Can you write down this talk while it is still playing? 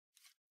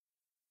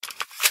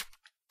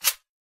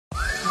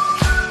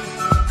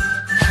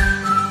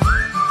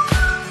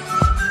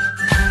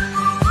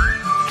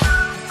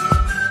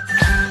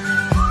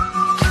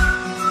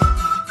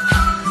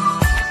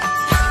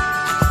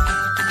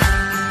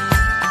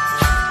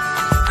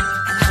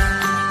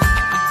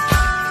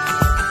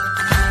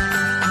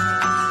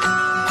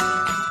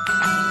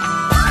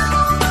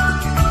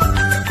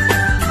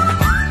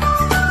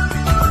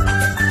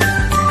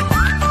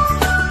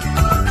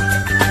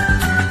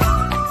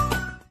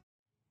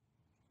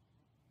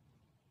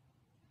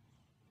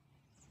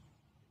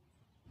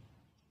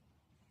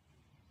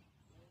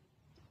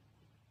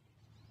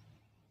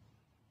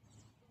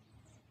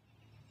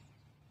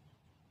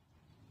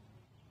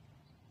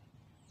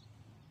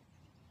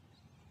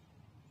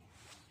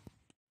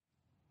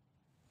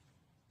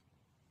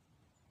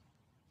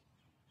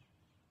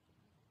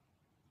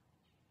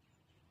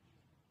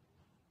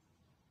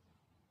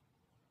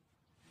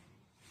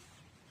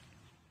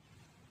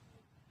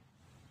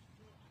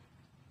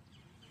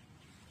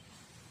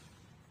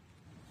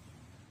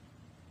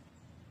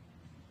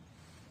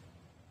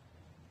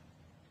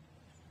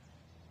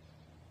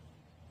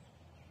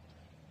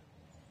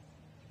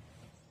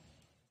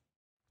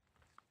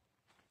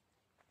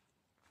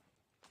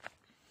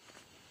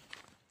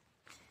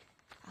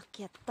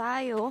Aakyat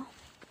tayo.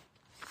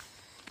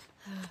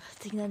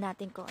 Tingnan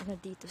natin kung ano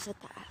dito sa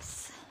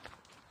taas.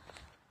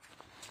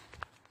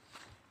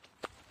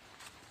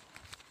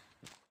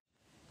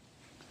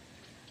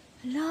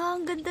 Hala,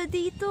 ang ganda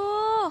dito!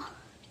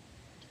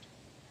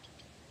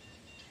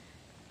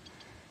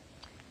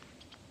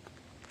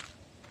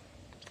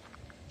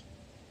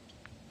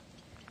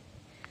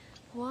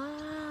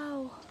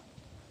 Wow!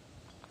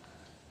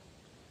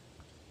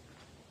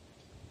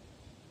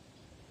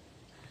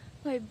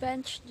 May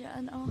bench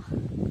dyan, oh.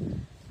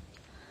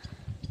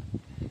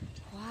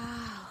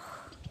 Wow!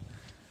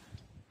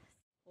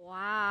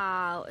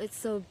 Wow! It's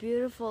so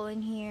beautiful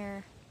in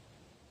here.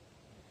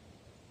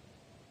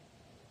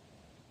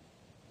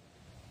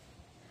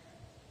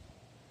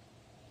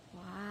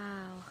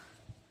 Wow!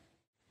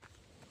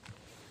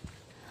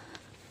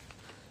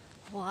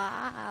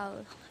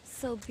 Wow!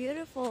 So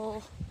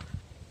beautiful.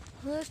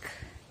 Look,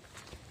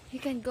 you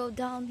can go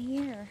down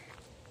here,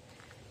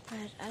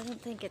 but I don't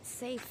think it's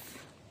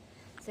safe.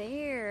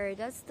 There,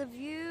 that's the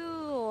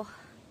view.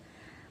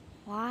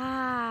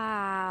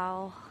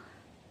 Wow.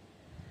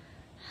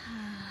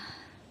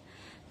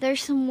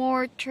 There's some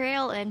more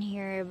trail in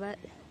here, but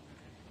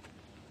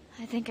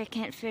I think I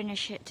can't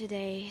finish it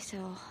today,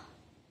 so.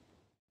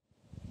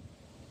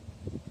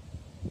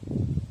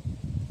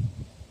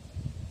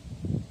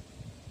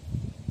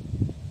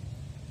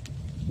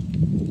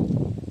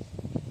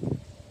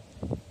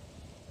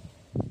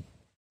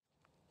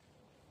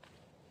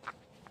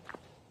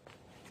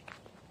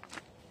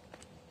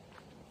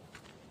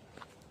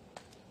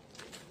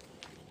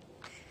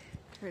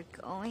 We're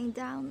going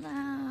down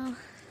now.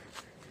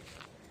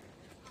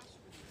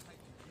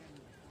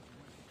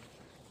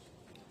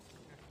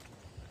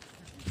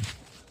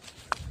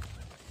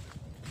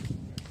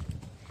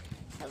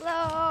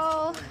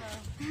 Hello.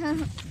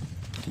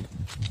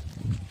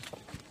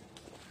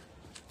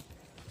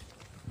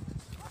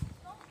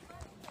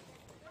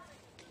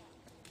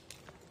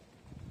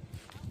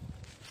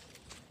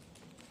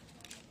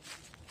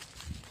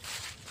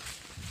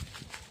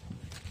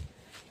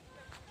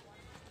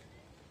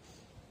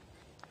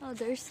 Oh,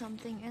 there's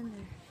something in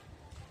there.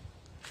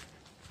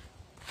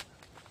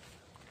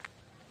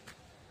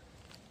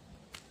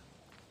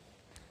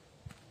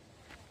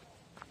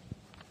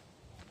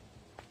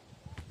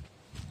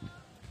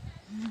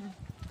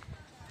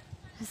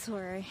 That's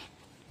where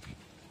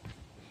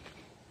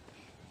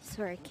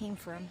I came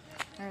from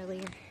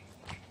earlier.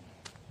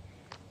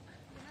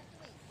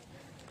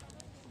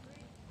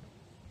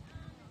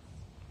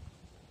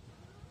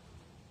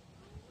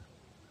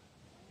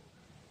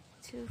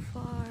 Too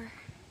far.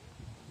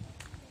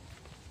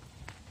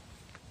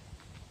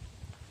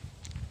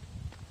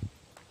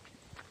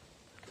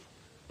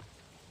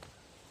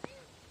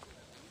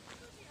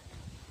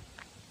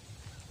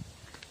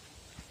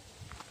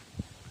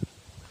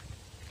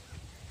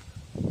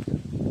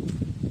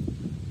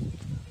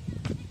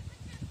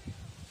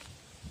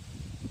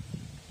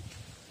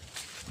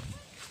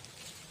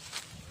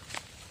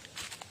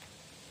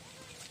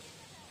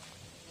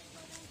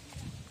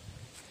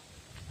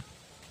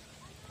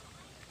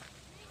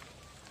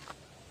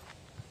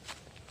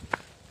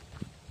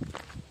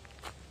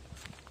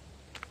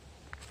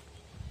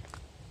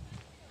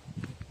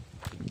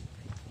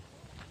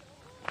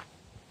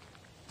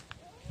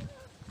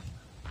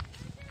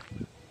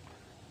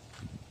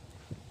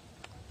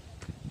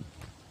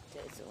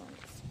 This one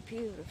is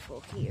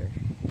beautiful here.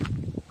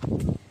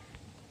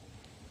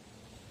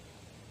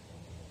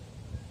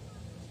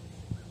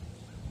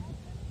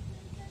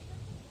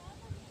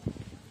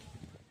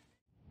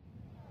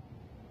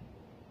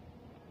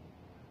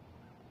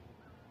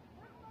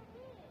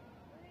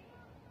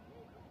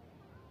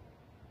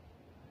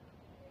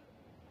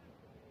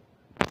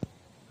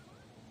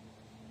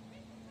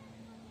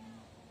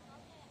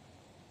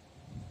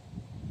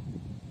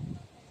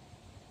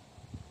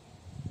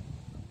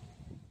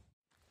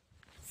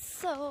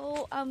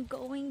 So I'm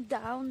going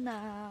down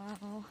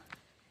now,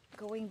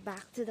 going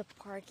back to the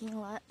parking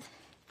lot.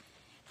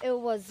 It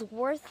was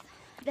worth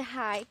the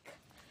hike,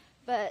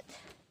 but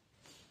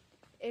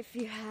if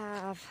you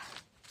have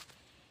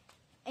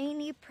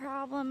any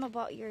problem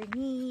about your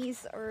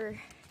knees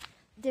or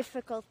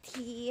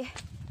difficulty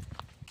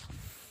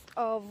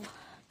of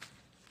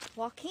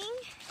walking,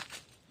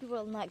 you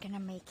will not gonna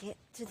make it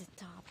to the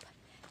top,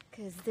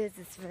 because this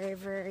is very,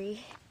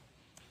 very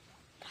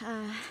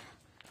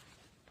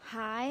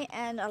high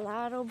and a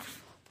lot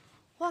of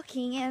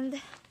walking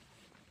and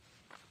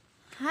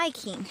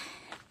hiking.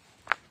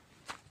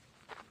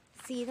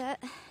 See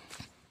that?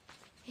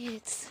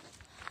 It's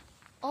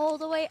all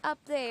the way up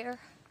there,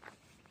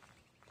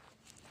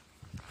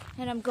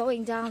 and I'm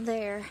going down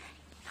there.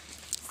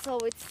 So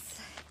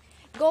it's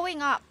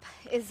going up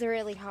is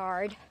really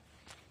hard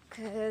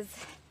because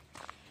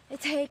it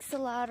takes a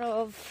lot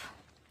of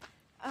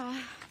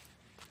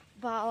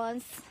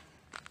balance,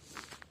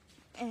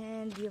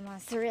 and you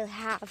must really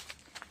have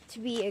to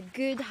be a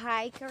good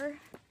hiker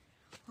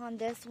on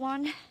this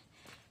one.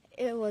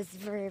 It was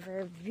very,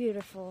 very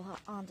beautiful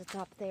on the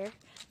top there.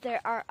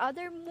 There are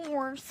other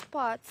more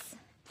spots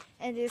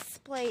in this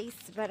place,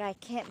 but I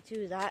can't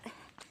do that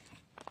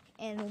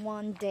in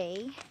one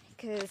day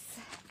because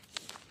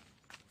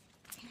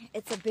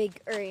it's a big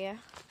area.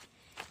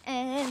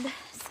 And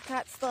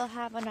Scott still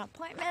have an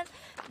appointment,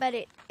 but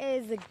it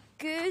is a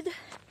good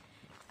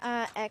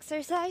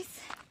exercise.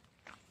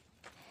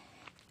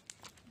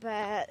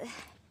 But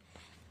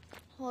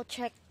we'll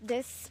check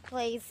this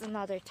place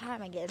another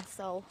time again.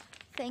 So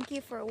thank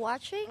you for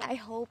watching. I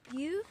hope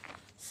you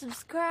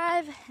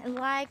subscribe and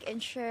like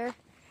and share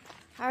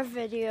our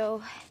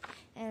video.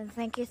 And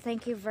thank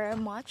you very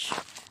much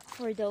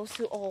for those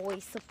who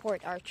always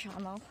support our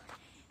channel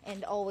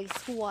and always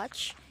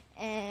watch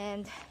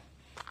and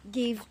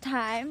give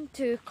time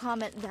to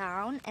comment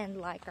down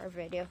and like our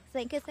video.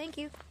 Thank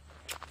you.